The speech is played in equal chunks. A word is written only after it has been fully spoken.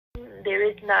there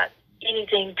is not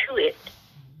anything to it.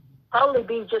 Probably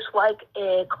be just like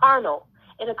in a carnal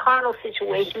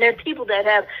situation. There are people that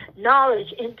have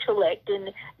knowledge, intellect,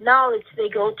 and knowledge. They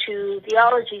go to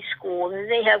theology school, and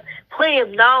they have plenty of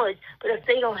knowledge, but if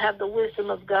they don't have the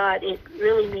wisdom of God, it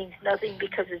really means nothing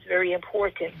because it's very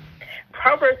important.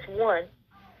 Proverbs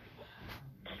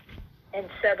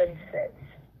 1:7 says,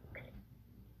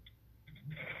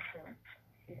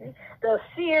 the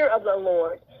fear of the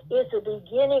Lord is the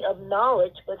beginning of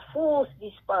knowledge, but fools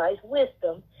despise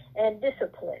wisdom and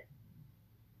discipline.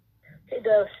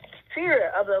 The fear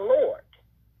of the Lord,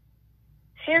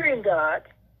 fearing God,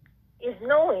 is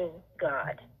knowing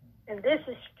God. And this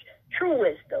is true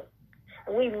wisdom.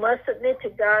 And we must submit to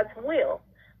God's will.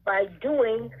 By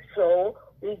doing so,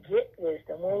 we get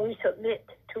wisdom. When we submit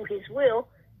to his will,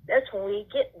 that's when we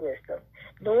get wisdom.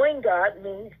 Knowing God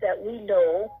means that we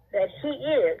know that he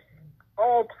is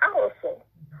all-powerful,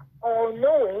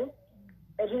 all-knowing,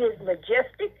 that he is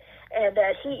majestic, and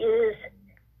that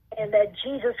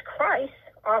Jesus Christ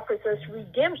offers us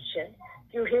redemption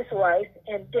through his life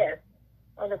and death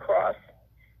on the cross.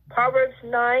 Proverbs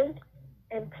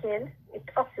 9:10, it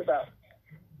talks about.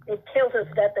 It tells us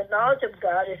that the knowledge of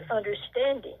God is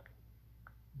understanding.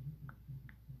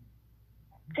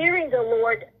 Fearing the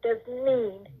Lord doesn't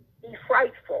mean be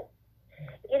frightful.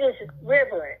 It is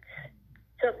reverence,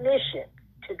 submission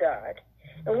to God.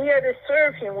 And we are to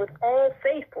serve him with all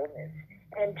faithfulness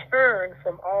and turn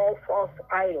from all false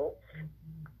idols.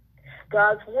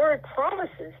 God's word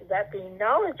promises that the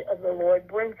knowledge of the Lord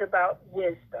brings about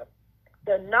wisdom.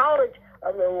 The knowledge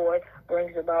of the Lord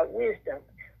brings about wisdom.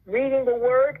 Reading the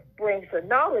word brings the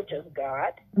knowledge of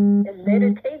God, and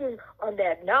meditating on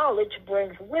that knowledge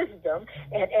brings wisdom.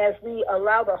 And as we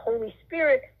allow the Holy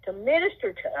Spirit to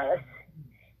minister to us,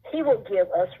 he will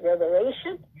give us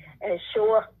revelation and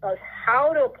show us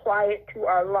how to apply it to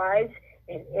our lives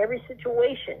in every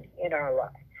situation in our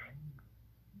lives.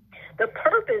 The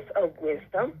purpose of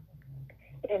wisdom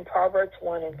in Proverbs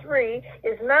 1:3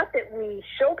 is not that we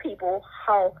show people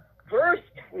how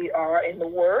versed we are in the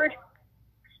word,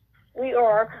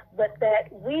 but that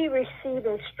we receive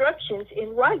instructions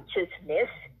in righteousness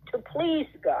to please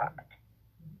God.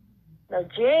 Now,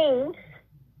 James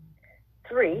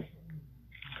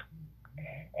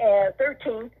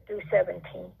 3:13 through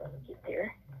 17. Let me get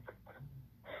there.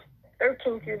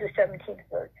 13 through the 17th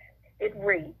verse. It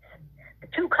reads, the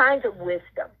two kinds of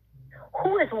wisdom.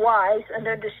 Who is wise and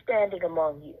understanding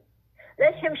among you?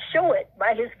 Let him show it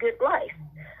by his good life,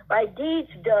 by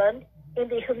deeds done in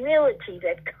the humility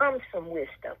that comes from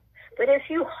wisdom. But if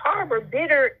you harbor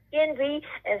bitter envy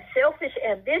and selfish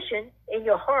ambition in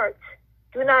your hearts,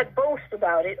 do not boast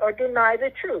about it or deny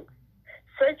the truth.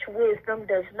 Such wisdom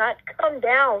does not come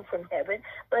down from heaven,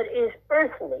 but is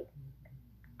earthly,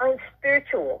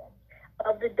 unspiritual,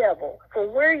 of the devil. For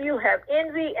where you have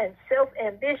envy and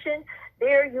self-ambition,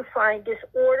 there you find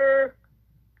disorder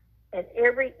and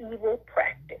every evil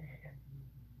practice.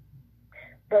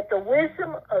 But the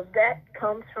wisdom of that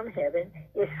comes from heaven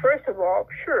is first of all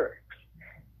pure,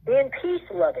 then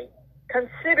peace-loving,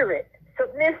 considerate,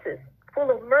 submissive,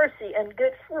 full of mercy and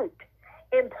good fruit,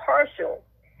 impartial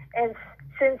and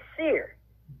sincere.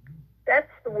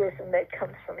 That's the wisdom that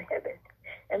comes from heaven.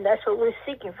 And that's what we're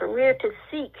seeking for. We're to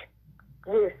seek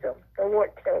wisdom, the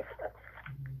Lord tells us.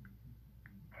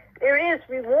 There is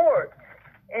rewards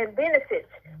and benefits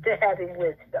to having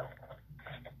wisdom.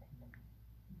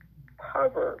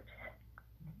 Proverbs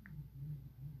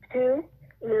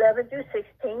 2:11 through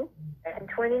 16 and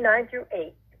 29 through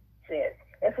 8 says,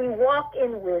 if we walk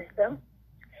in wisdom,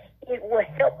 it will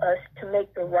help us to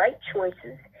make the right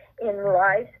choices in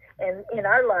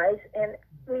our lives, and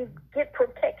we get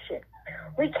protection.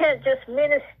 We can't just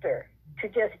minister to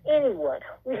just anyone.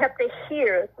 We have to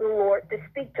hear the Lord to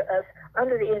speak to us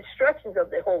under the instructions of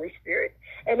the Holy Spirit,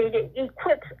 and it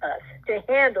equips us to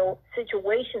handle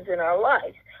situations in our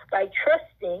lives by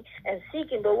trusting and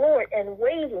seeking the Lord and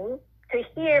waiting to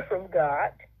hear from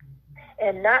God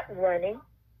and not running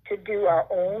to do our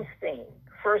own thing,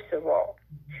 first of all.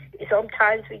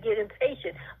 Sometimes we get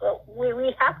impatient, but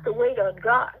we have to wait on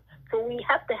God. So we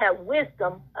have to have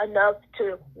wisdom enough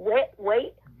to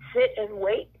wait, sit and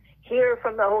wait, hear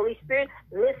from the Holy Spirit,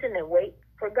 listen and wait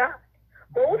for God.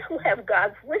 Those who have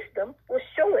God's wisdom will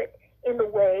show it in the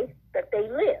way that they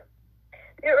live.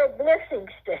 There are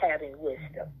blessings to having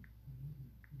wisdom.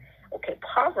 Okay,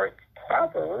 Proverbs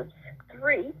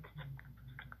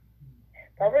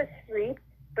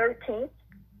 3:13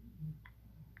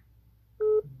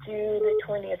 to the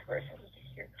 20th verse. Let me just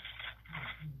hear.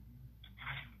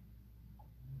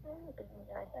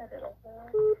 I have it open.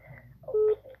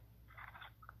 Okay.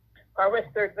 Proverbs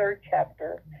 3rd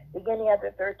chapter, beginning at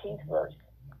the 13th verse.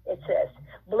 It says,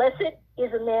 "Blessed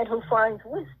is a man who finds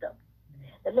wisdom,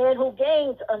 the man who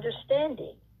gains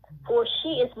understanding, for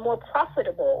she is more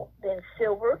profitable than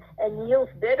silver and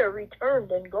yields better return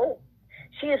than gold.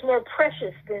 She is more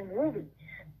precious than rubies.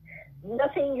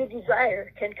 Nothing you desire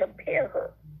can compare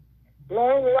her.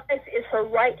 Long life is her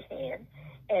right hand,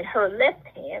 and her left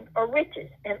hand are riches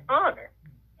and honor.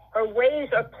 Her ways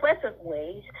are pleasant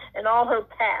ways, and all her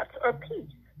paths are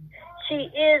peace. She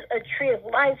is a tree of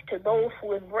life to those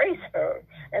who embrace her,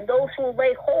 and those who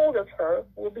lay hold of her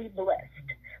will be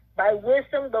blessed. By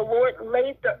wisdom the Lord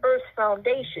laid the earth's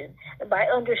foundation, and by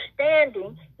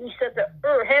understanding he set the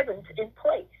heavens in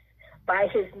place. By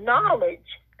his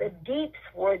knowledge the deeps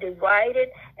were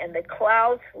divided, and the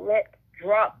clouds let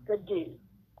drop the dew."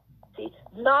 See,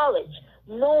 knowledge,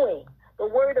 knowing the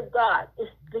word of God is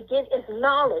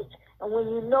knowledge. And when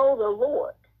you know the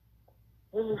Lord,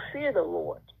 when you fear the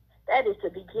Lord, that is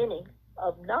the beginning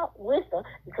of not wisdom,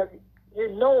 because you're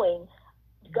knowing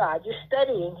God, you're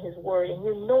studying his word, and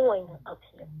you're knowing of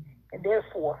him. And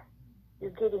therefore, you're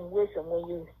getting wisdom when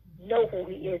you know who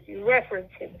he is. You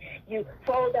reverence him. You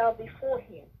fall down before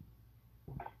him.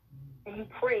 And you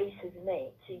praise his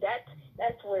name. See,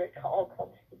 that's where it all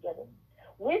comes together.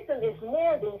 Wisdom is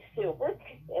more than silver,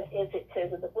 as it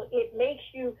says in the book. It makes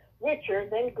you richer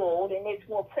than gold, and it's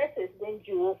more precious than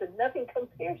jewels, and nothing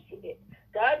compares to it.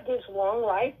 God gives long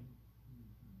life,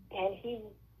 and he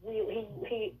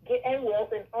and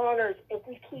wealth and honors if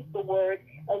we keep the word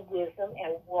of wisdom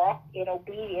and walk in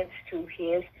obedience to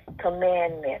his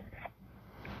commandments.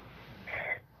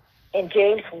 In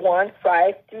James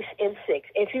 1:5-6,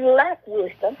 if you lack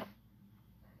wisdom,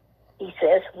 he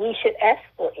says, we should ask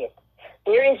for it.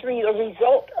 There is a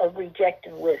result of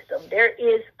rejecting wisdom. There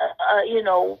is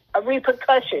a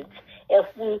repercussions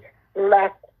if we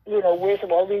lack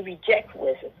wisdom or we reject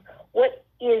wisdom. What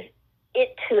is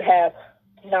it to have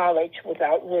knowledge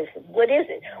without wisdom? What is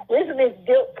it? Wisdom is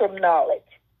built from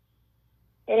knowledge.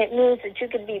 And it means that you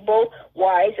can be both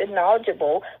wise and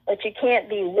knowledgeable, but you can't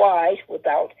be wise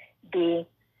without being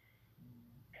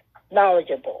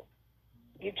knowledgeable.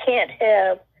 You can't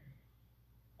have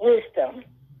wisdom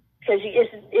because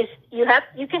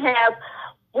you can have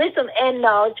wisdom and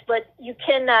knowledge, but you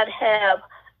cannot have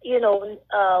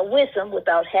wisdom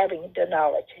without having the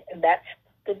knowledge, and that's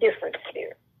the difference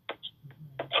here.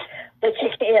 But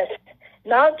yes,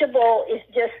 knowledgeable is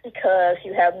just because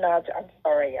you have knowledge. I'm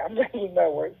sorry, I'm reading my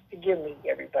words. Forgive me,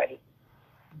 everybody.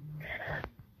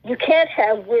 You can't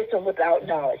have wisdom without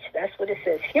knowledge. That's what it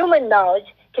says. Human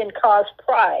knowledge can cause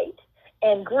pride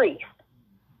and grief.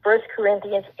 1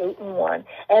 Corinthians 8:1.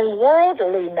 And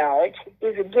worldly knowledge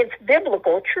is against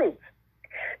biblical truth.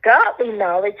 Godly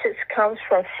knowledge comes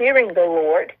from fearing the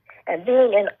Lord and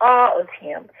being in awe of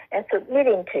him and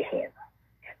submitting to him.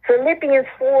 Philippians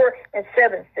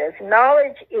 4:7 says,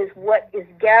 knowledge is what is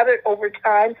gathered over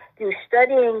time through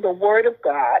studying the word of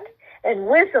God, and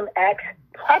wisdom acts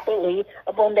properly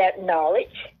upon that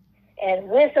knowledge, and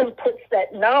wisdom puts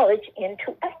that knowledge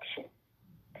into action.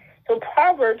 So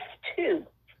Proverbs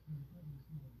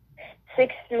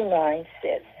 2:6-9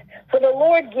 says, for the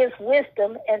Lord gives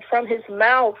wisdom, and from his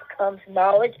mouth comes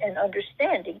knowledge and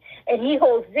understanding, and he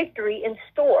holds victory in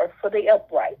store for the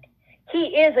upright.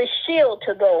 He is a shield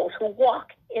to those who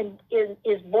walk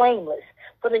is blameless,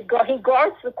 for he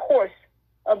guards the course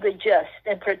of the just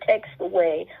and protects the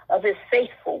way of his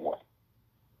faithful one.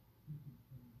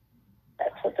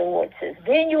 That's what the Lord says.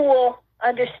 Then you will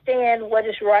understand what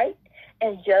is right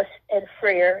and just and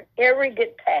fair, every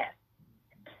good path.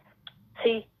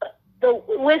 See, the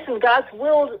wisdom, God's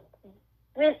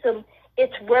wisdom,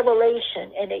 it's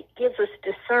revelation, and it gives us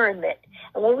discernment.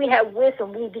 And when we have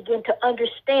wisdom, we begin to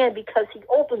understand, because he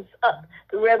opens up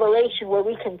the revelation where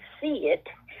we can see it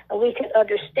and we can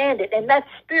understand it. And that's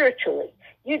spiritually.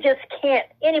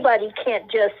 Anybody can't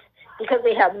just, because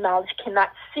they have knowledge,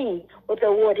 cannot see what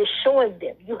the Lord is showing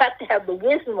them. You have to have the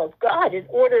wisdom of God in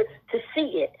order to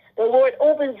see it. The Lord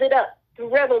opens it up through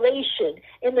revelation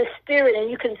in the spirit, and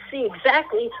you can see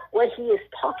exactly what he is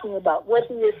talking about, what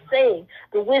he is saying,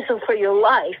 the wisdom for your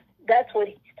life. That's what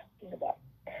he's talking about.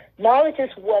 Knowledge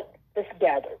is what is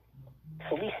gathered.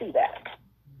 So we see that.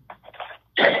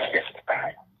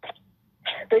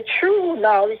 The true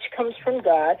knowledge comes from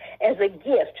God as a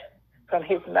gift from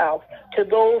his mouth to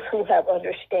those who have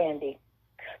understanding.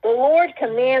 The Lord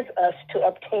commands us to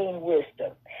obtain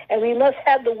wisdom, and we must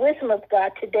have the wisdom of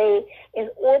God today in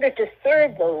order to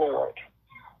serve the Lord.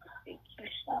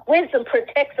 Wisdom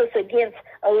protects us against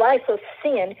a life of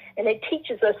sin, and it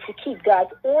teaches us to keep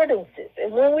God's ordinances.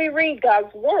 And when we read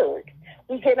God's word,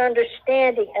 we get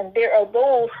understanding, and there are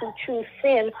those who choose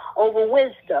sin over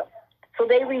wisdom. So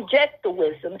they reject the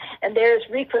wisdom, and there's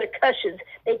repercussions.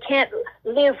 They can't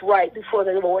live right before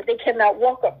the Lord. They cannot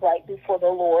walk upright before the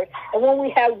Lord. And when we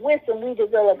have wisdom, we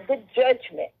develop good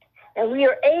judgment. And we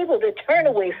are able to turn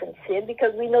away from sin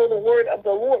because we know the word of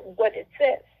the Lord and what it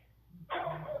says.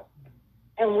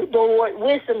 And the Lord,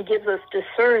 wisdom gives us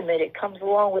discernment. It comes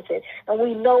along with it. And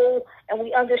we know and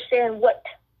we understand what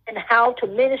and how to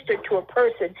minister to a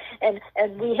person. And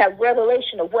we have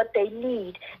revelation of what they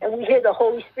need. And we hear the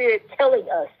Holy Spirit telling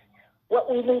us what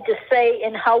we need to say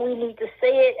and how we need to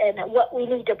say it, and what we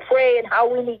need to pray and how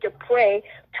we need to pray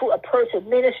to a person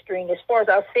ministering as far as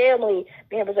our family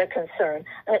members are concerned,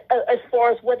 as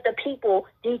far as what the people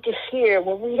need to hear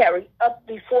when we have up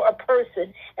before a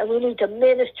person and we need to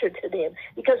minister to them.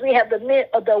 Because we have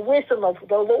the wisdom of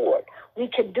the Lord, we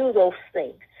can do those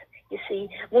things. You see,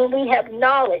 when we have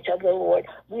knowledge of the Lord,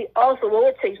 the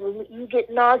Lord says, when you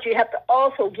get knowledge, you have to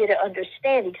also get an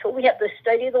understanding. So we have to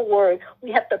study the word,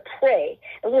 we have to pray,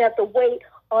 and we have to wait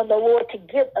on the Lord to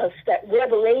give us that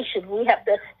revelation. We have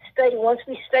to study. Once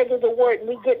we study the word and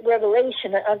we get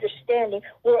revelation and understanding,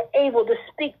 we're able to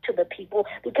speak to the people.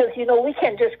 Because, we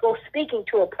can't just go speaking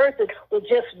to a person with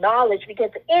just knowledge,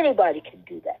 because anybody can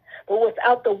do that. But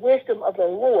without the wisdom of the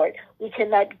Lord, we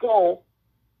cannot go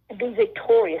be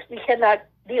victorious. We cannot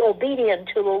be obedient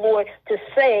to the Lord to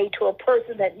say to a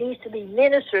person that needs to be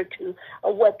ministered to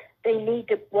what they need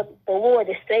to, what the Lord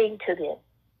is saying to them.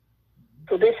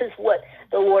 So this is what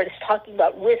the Lord is talking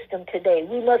about, wisdom today.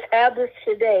 We must have this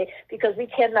today, because we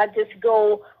cannot just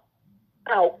go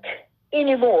out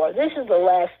anymore. This is the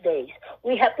last days.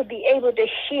 We have to be able to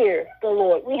hear the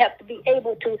Lord. We have to be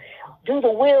able to do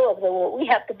the will of the Lord. We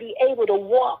have to be able to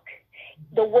walk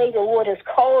the way the Lord has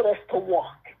called us to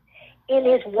walk, in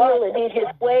his will and in his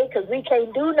way, because we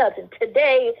can't do nothing.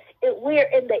 Today, we're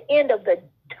in the end of the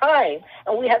time,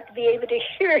 and we have to be able to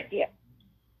hear him.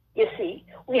 You see,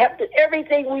 we have to,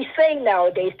 everything we say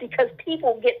nowadays, because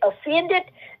people get offended,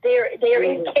 they're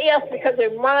in chaos because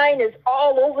their mind is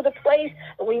all over the place,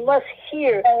 and we must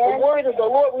hear the word of the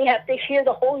Lord. We have to hear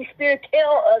the Holy Spirit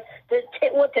tell us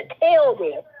what to tell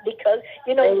them, because,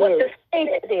 what to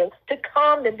say to them, to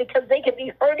calm them, because they can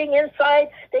be hurting inside,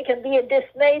 they can be in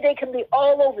dismay, they can be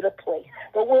all over the place.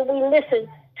 But when we listen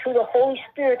to the Holy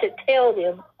Spirit to tell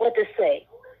them what to say,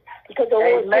 because the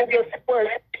Lord gives us words,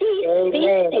 peace,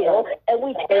 be still, and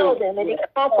we tell them, and it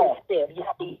comforts them, you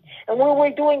see. And when we're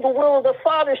doing the will of the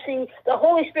Father, see, the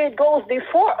Holy Spirit goes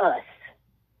before us.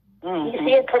 You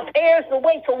see, it prepares the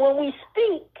way. So when we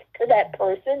speak to that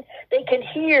person, they can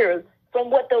hear from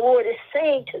what the Lord is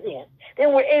saying to them.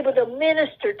 Then we're able to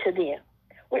minister to them.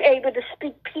 We're able to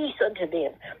speak peace unto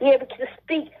them. We're able to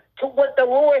speak to what the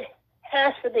Lord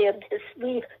has for them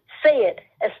to say it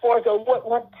as far as the Lord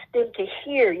wants them to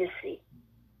hear, you see.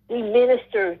 We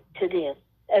minister to them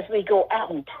as we go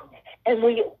out. And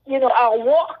we, our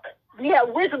walk, we have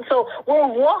wisdom, so we're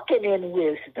walking in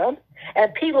wisdom,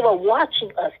 and people are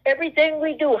watching us. Everything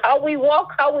we do, how we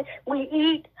walk, how we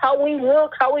eat, how we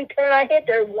look, how we turn our head,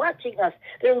 they're watching us.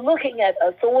 They're looking at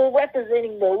us. So we're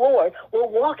representing the Lord. We're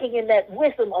walking in that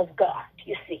wisdom of God,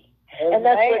 you see. And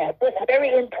that's what's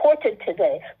very important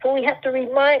today. So we have to be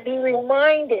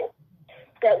reminded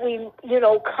that we,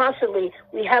 constantly,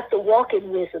 we have to walk in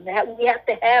wisdom. We have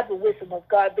to have the wisdom of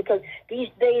God, because these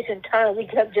days and times we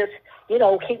can just,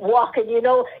 keep walking.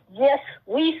 Yes,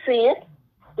 we sin.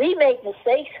 We make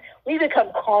mistakes. We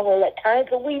become carnal at times,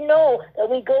 but we know that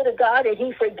we go to God and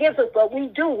he forgives us, but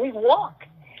we walk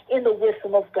in the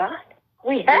wisdom of God.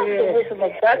 We have the wisdom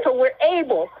of God, so we're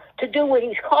able to do what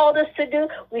he's called us to do.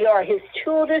 We are his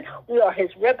children. We are his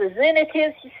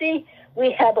representatives, you see.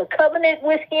 We have a covenant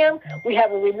with him. We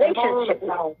have a relationship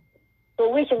with him. So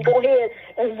we can go ahead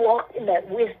and walk in that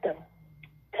wisdom.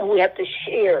 And we have to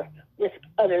share with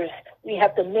others. We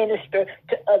have to minister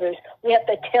to others. We have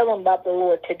to tell them about the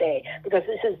Lord today, because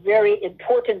this is very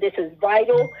important. This is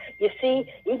vital. You see,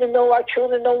 even though our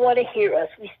children don't want to hear us,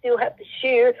 we still have to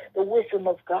share the wisdom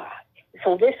of God.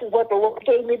 So this is what the Lord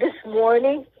gave me this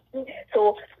morning.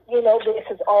 So, this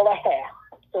is all I have.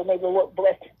 So may the Lord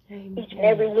bless each and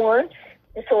every one.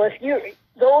 And so if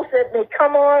those that may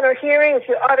come on or hearing, if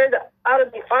you're out of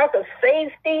the ark of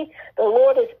safety, the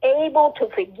Lord is able to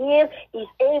forgive. He's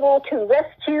able to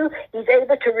rescue. He's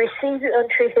able to receive you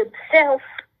unto himself.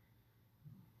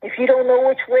 If you don't know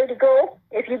which way to go,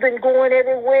 if you've been going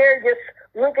everywhere, just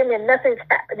looking and nothing's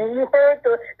happening, you heard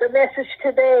the message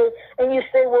today, and you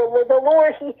say, well the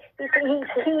Lord, he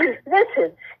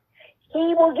listens.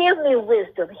 He will give me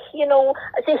wisdom.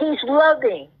 I say he's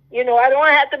loving. I don't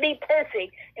have to be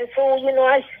perfect. And so,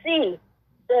 I see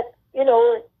that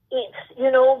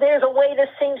There's a way that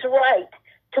seems right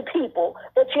to people,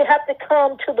 but you have to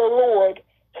come to the Lord.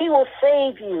 He will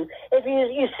save you. If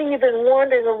you see you've been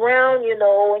wandering around,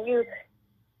 and you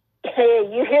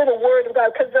hear the word of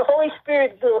God, because the Holy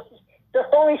Spirit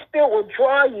will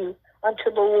draw you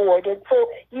unto the Lord. And so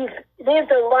you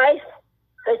live a life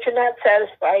that you're not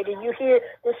satisfied, and you hear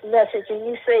this message, and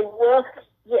you say, well,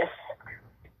 yes,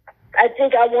 I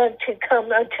think I want to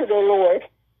come unto the Lord.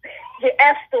 You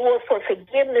ask the Lord for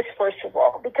forgiveness, first of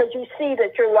all, because you see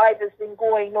that your life has been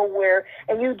going nowhere,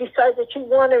 and you decide that you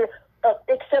want to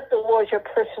accept the Lord as your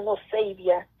personal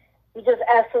Savior. You just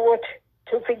ask the Lord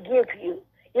to forgive you.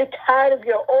 You're tired of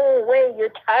your old way.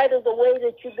 You're tired of the way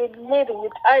that you've been living.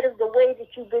 You're tired of the way that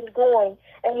you've been going,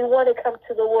 and you want to come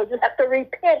to the Lord. You have to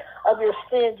repent of your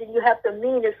sins, and you have to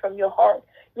mean it from your heart.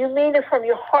 You mean it from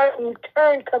your heart, and you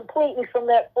turn completely from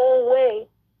that old way.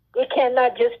 It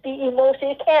cannot just be emotion.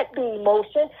 It can't be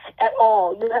emotion at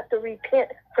all. You have to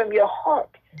repent from your heart,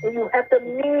 and you have to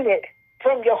mean it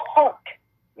from your heart,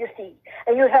 you see.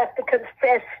 And you have to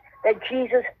confess that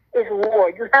Jesus is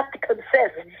Lord. You have to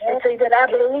confess and say that I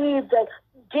believe that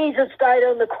Jesus died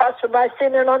on the cross for my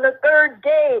sin, and on the third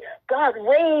day, God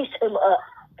raised him up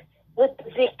with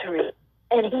victory,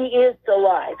 and he is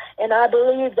alive. And I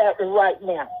believe that right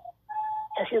now.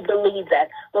 If you believe that,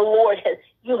 the Lord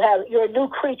you're a new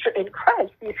creature in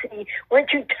Christ. You see,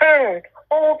 once you turn,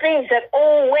 all things, that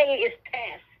old way is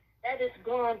past. That is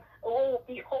gone. Oh,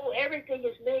 behold, everything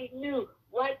is made new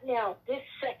right now, this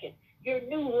second. Your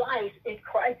new life in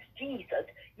Christ Jesus.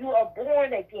 You are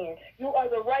born again. You are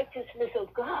the righteousness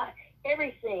of God.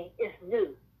 Everything is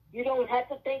new. You don't have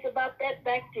to think about that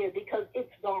back there because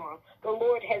it's gone. The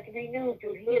Lord has renewed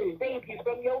you. He has saved you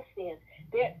from your sins.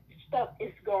 That stuff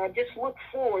is gone. Just look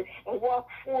forward and walk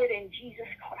forward in Jesus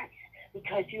Christ,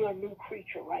 because you're a new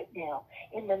creature right now.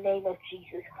 In the name of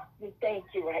Jesus, we thank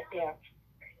you right now.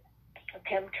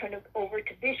 Okay, I'm turning it over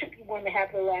to Bishop. You want to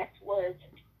have the last words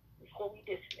before we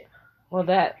dismiss? Well,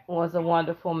 that was a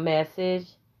wonderful message,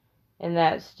 and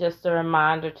that's just a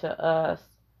reminder to us,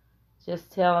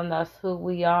 just telling us who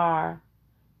we are,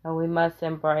 and we must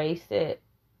embrace it.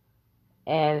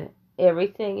 And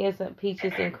everything isn't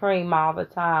peaches and cream all the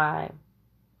time,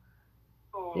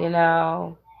 you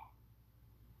know.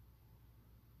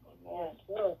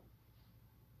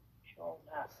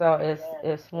 So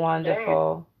it's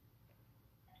wonderful.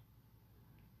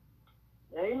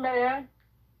 Amen.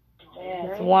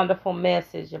 It's a wonderful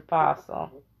message,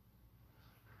 Apostle.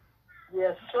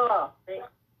 Yes, sir.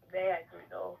 Amen.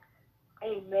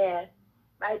 Amen.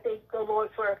 I thank the Lord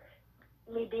for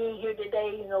me being here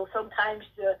today. Sometimes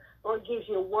the Lord gives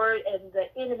you a word, and the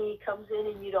enemy comes in,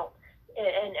 and you don't,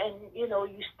 and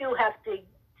you still have to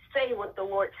say what the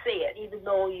Lord said, even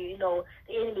though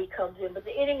the enemy comes in. But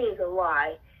the enemy is a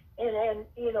lie, and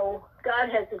God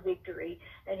has the victory,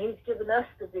 and He's given us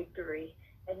the victory.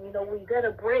 And we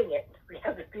gotta bring it. We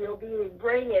have to be obedient,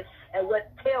 bring it, and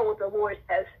tell what the Lord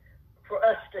has for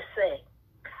us to say.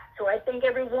 So I thank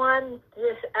everyone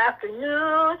this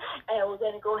afternoon, and we're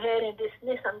going to go ahead and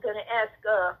dismiss. I'm going to ask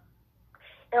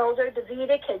Elder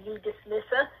Davida, can you dismiss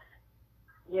us?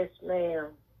 Yes,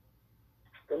 ma'am.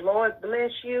 The Lord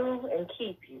bless you and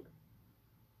keep you.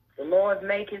 The Lord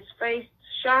make his face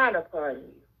shine upon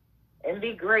you and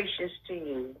be gracious to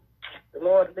you. The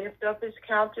Lord lift up his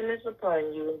countenance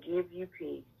upon you and give you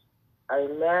peace.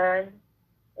 Amen,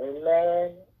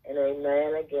 amen, and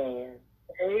amen again.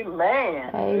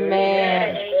 Amen.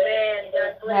 Amen. Amen.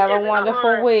 God bless. Have a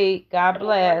wonderful week. God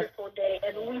bless. Wonderful day.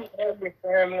 And we love your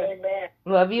family. Amen.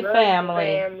 Love you,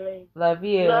 family. Love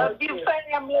you. Love you,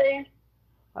 family.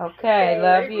 Okay,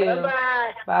 love you.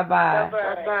 Bye-bye. Bye-bye.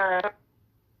 Bye-bye.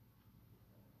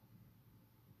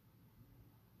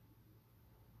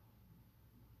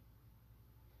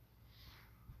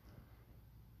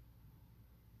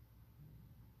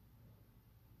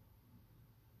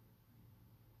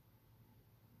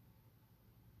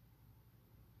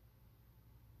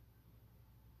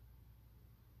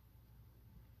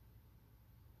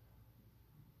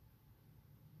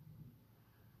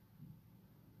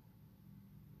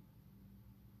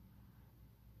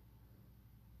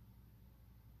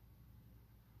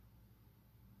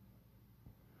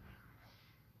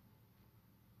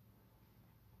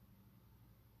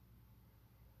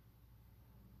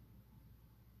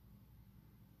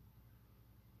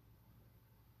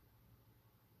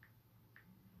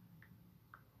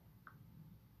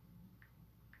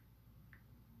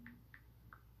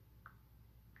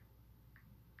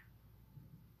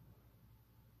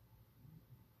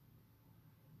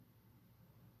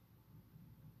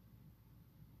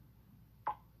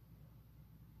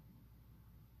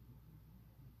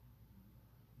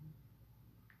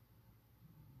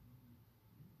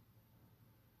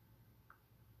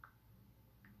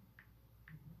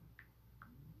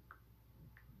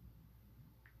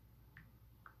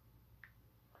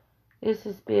 This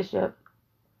is Bishop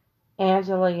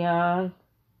Angela Young.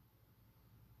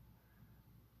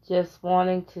 Just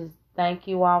wanting to thank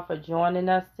you all for joining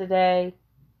us today.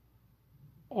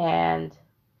 And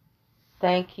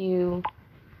thank you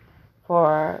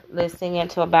for listening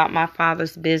into About My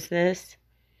Father's Business.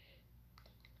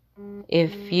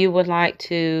 If you would like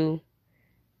to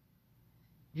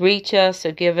reach us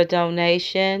or give a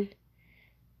donation,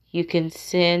 you can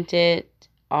send it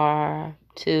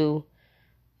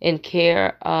in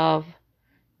care of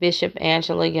Bishop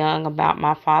Angela Young, About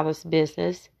My Father's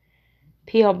Business,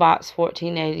 P.O. Box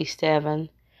 1487,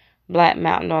 Black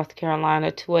Mountain, North Carolina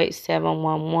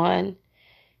 28711.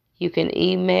 You can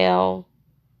email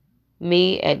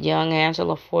me at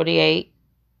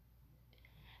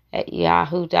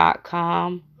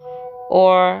youngangela48@yahoo.com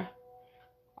or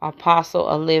Apostle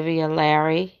Olivia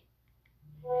Larry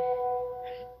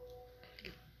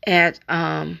at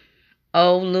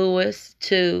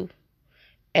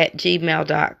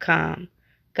olewis2@gmail.com.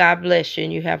 God bless you,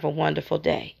 and you have a wonderful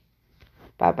day.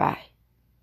 Bye-bye.